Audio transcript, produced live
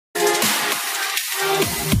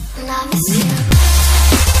What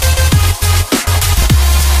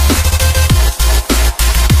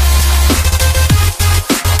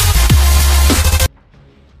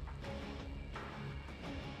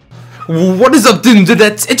is up, dudes?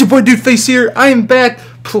 It's your boy Dudeface here. I am back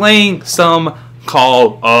playing some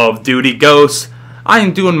Call of Duty Ghosts. I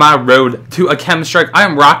am doing my road to a chem strike. I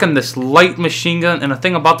am rocking this light machine gun, and the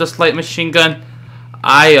thing about this light machine gun,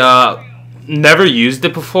 I never used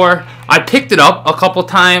it before. I picked it up a couple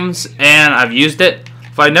times and I've used it,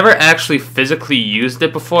 but I never actually physically used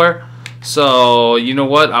it before. So you know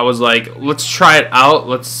what? I was like, let's try it out.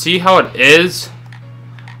 Let's see how it is.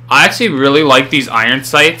 I actually really like these iron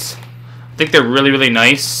sights. I think they're really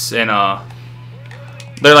nice, and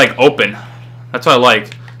they're like open. That's what I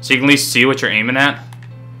like, so you can at least see what you're aiming at.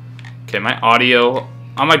 Okay, my audio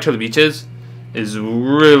on my to the beaches is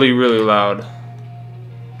really loud,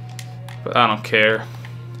 but I don't care.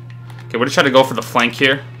 Okay, we're gonna try to go for the flank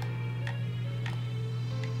here.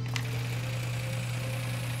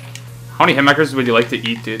 How many hitmarkers would you like to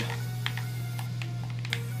eat, dude?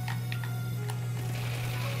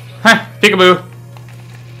 Huh, peekaboo.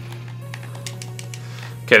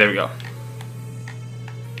 Okay, there we go.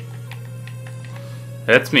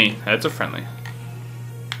 That's me. That's a friendly.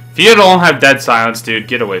 If you don't have dead silence, dude,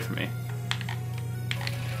 get away from me.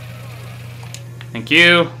 Thank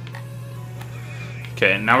you.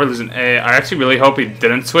 Okay, now we're losing A. I actually really hope he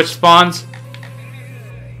didn't switch spawns.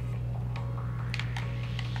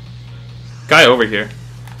 Guy over here.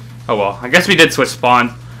 Oh well, I guess we did switch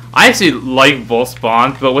spawn. I actually like both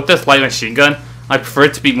spawns, but with this light machine gun, I prefer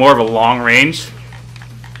it to be more of a long range.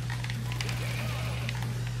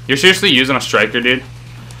 You're seriously using a striker, dude?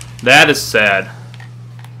 That is sad.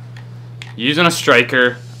 Using a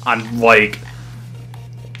striker on, like,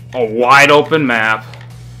 a wide open map.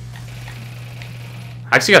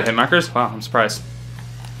 I actually got hit markers? Wow, I'm surprised.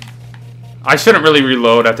 I shouldn't really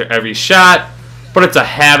reload after every shot, but it's a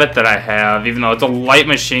habit that I have, even though it's a light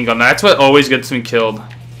machine gun. That's what always gets me killed.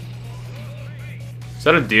 Is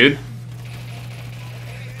that a dude?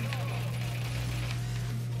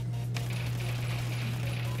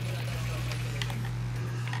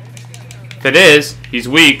 If it is, he's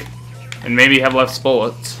weak, and maybe have less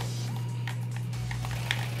bullets.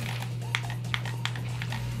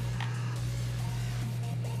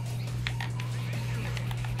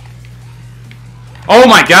 Oh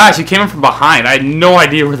my gosh, he came in from behind. I had no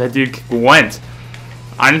idea where that dude went.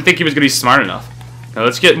 I didn't think he was going to be smart enough. Now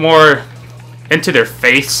let's get more into their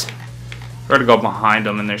face. We're going to go behind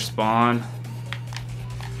them in their spawn.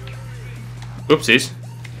 Oopsies.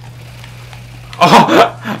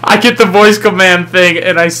 Oh, I get the voice command thing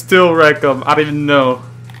and I still wreck them. I don't even know.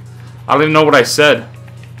 I don't even know what I said.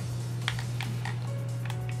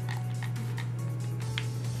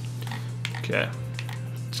 Okay.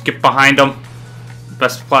 Let's get behind them.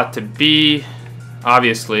 Best plot to be,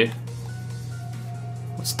 obviously.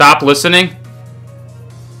 Stop listening.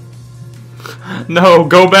 No,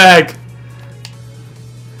 go back.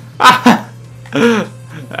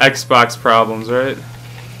 Xbox problems, right?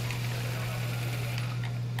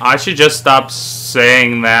 I should just stop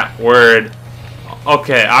saying that word.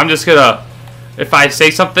 Okay, I'm just gonna... If I say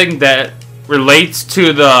something that relates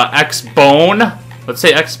to the X-bone... Let's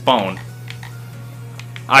say X-bone.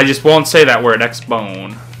 I just won't say that word,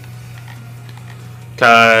 X-bone.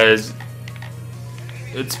 Because...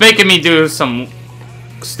 it's making me do some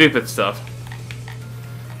stupid stuff.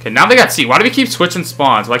 Okay, now they got C. Why do we keep switching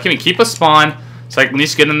spawns? Why can't we keep a spawn so I can at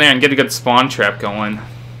least get in there and get a good spawn trap going?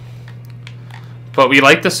 But we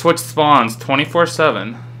like to switch spawns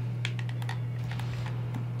 24/7.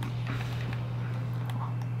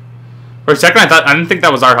 For a second, I didn't think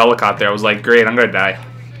that was our helicopter. I was like, great, I'm gonna die.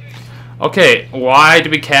 Okay, why do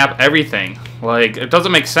we cap everything? Like, it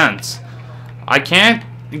doesn't make sense. I can't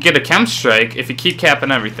get a chem strike if you keep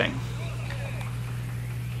capping everything.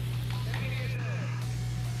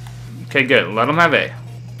 Okay, good. Let them have A.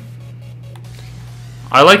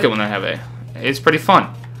 I like it when they have A. It's pretty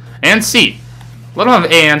fun. And C. Let them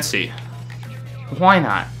have A and C. Why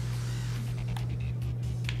not?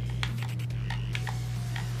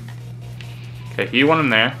 Okay, he went in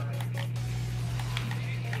there.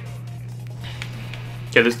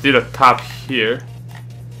 Okay, this dude up top here.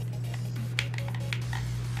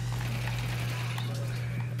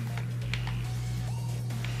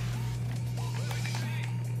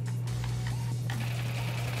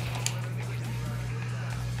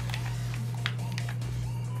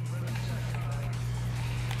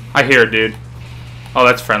 I hear it, dude. Oh,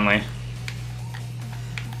 that's friendly.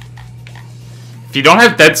 If you don't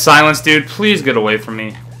have dead silence, dude, please get away from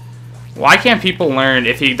me. Why can't people learn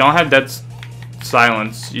if you don't have dead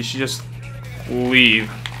silence. You should just leave.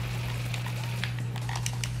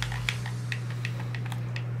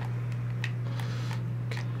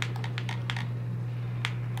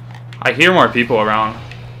 I hear more people around.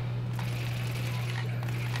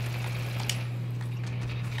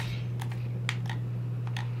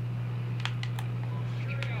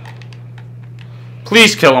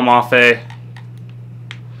 Please kill him off, A.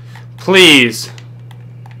 Please.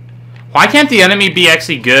 Why can't the enemy be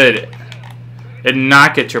actually good and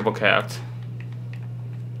not get triple capped?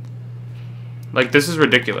 Like, this is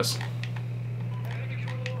ridiculous.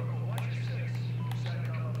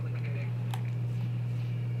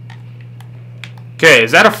 Okay,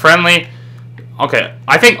 is that a friendly? Okay,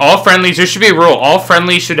 I think all friendlies, there should be a rule. All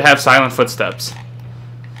friendlies should have silent footsteps.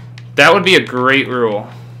 That would be a great rule.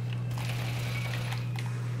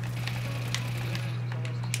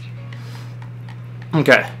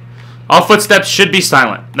 Okay. All footsteps should be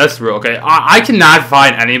silent. That's the rule, okay? I cannot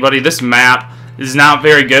find anybody. This map is not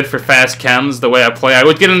very good for fast chems the way I play. I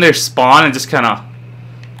would get in their spawn and just kind of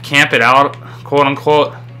camp it out, quote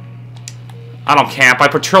unquote. I don't camp. I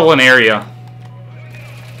patrol an area.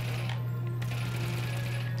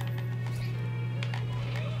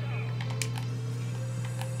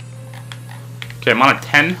 Okay, I'm on a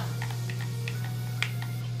 10.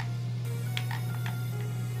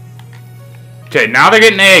 Okay, now they're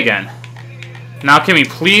getting A again. Now can we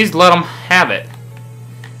please let them have it?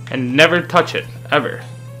 And never touch it, ever.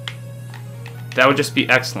 That would just be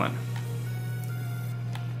excellent.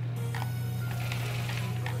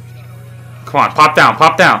 Come on, pop down,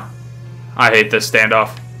 pop down. I hate this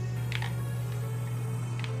standoff.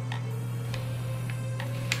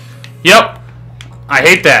 Yep, I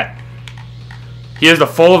hate that. He has the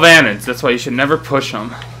full advantage. That's why you should never push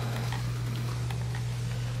him.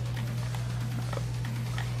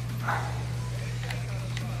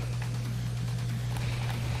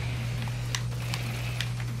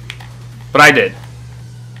 But I did.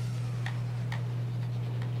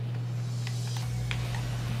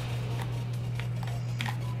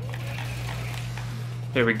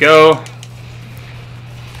 Here we go.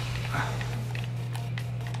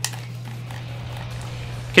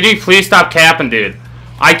 Can you please stop capping, dude?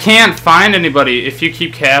 I can't find anybody if you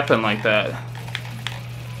keep capping like that.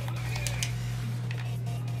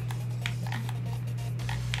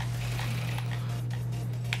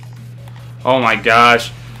 Oh my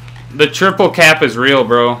gosh. The triple cap is real,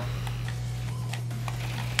 bro.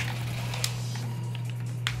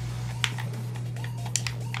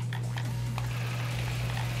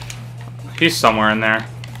 He's somewhere in there.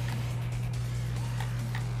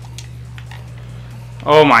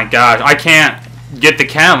 Oh my gosh, I can't get the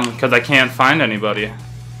chem because I can't find anybody.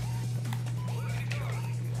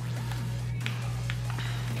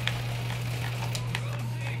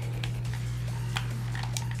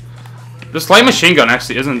 This light machine gun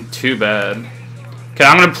actually isn't too bad. Okay,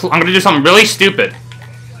 I'm gonna do something really stupid.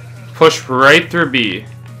 Push right through B.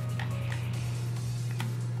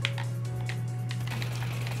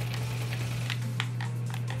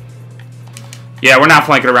 Yeah, we're not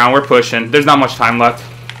flanking around. We're pushing. There's not much time left.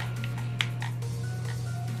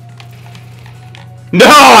 No,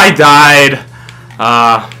 I died.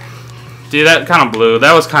 Dude, that kind of blew.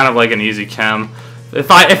 That was kind of like an easy chem. If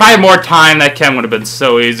I had more time, that chem would have been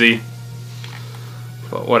so easy.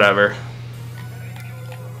 But whatever.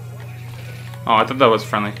 Oh, I thought that was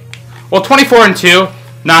friendly. Well, 24 and 2,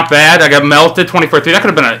 not bad. I got melted. 24-3. That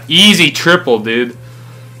could have been an easy triple, dude.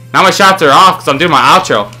 Now my shots are off because I'm doing my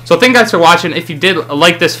outro. So thank you guys for watching. If you did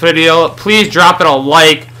like this video, please drop it a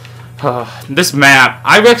like. This map,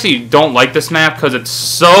 I actually don't like this map because it's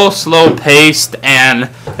so slow paced and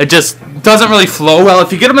it just doesn't really flow well.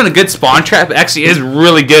 If you get them in a good spawn trap, it actually is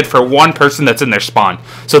really good for one person that's in their spawn.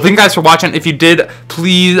 So thank you guys for watching. If you did,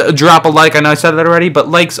 please drop a like. I know I said that already, but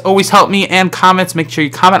likes always help me, and comments, make sure you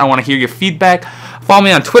comment. I want to hear your feedback. Follow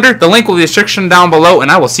me on Twitter. The link will be in the description down below, and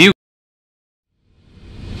I will see you